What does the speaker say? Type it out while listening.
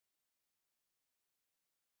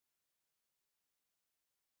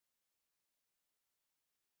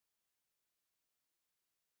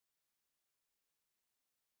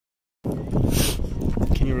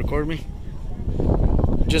Can you record me?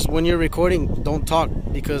 Just when you're recording, don't talk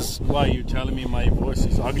because. Why you telling me my voice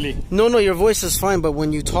is ugly? No, your voice is fine, but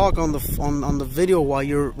when you talk on the video while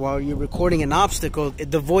you're recording an obstacle,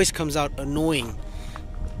 the voice comes out annoying.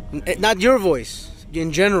 Not your voice,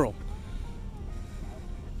 in general.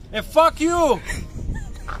 Hey, fuck you!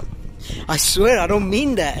 I swear, I don't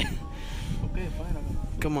mean that. Okay, fine.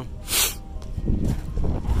 Come on.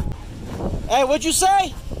 Hey, what'd you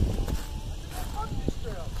say?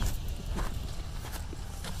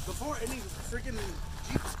 Before any freaking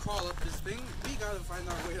Jeeps crawl up this thing, we gotta find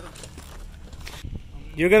our way up.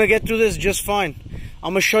 You're gonna get through this just fine.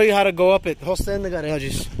 I'm gonna show you how to go up it. Hosta in the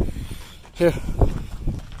garages. Here.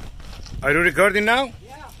 Are you recording now?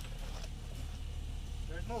 Yeah.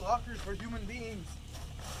 There's no lockers for human beings.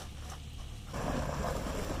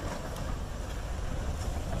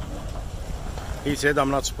 He said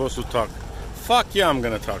I'm not supposed to talk. Fuck yeah, I'm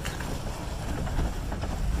gonna talk.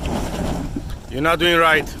 You're not doing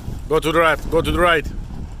right. Go to the right. Go to the right.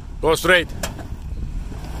 Go straight.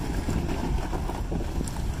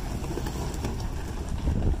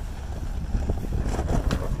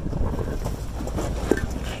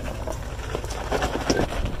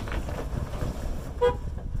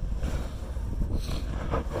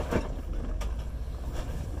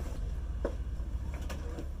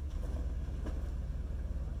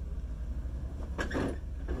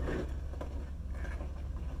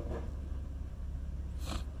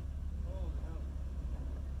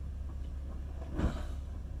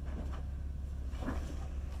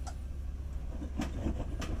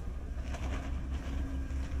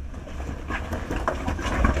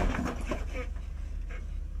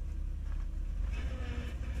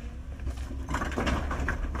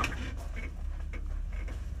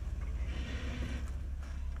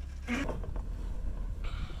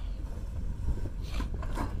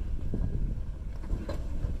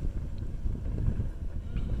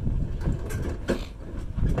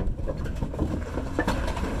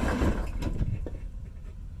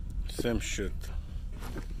 Same shit.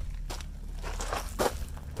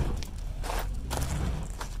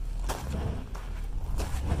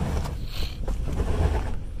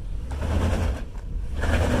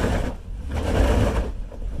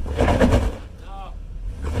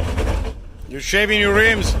 You're shaving your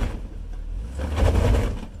rims.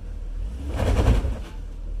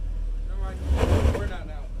 We're not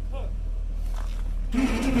now.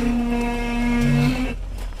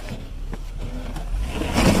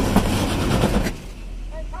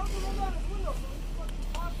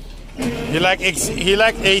 He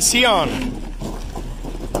like AC on.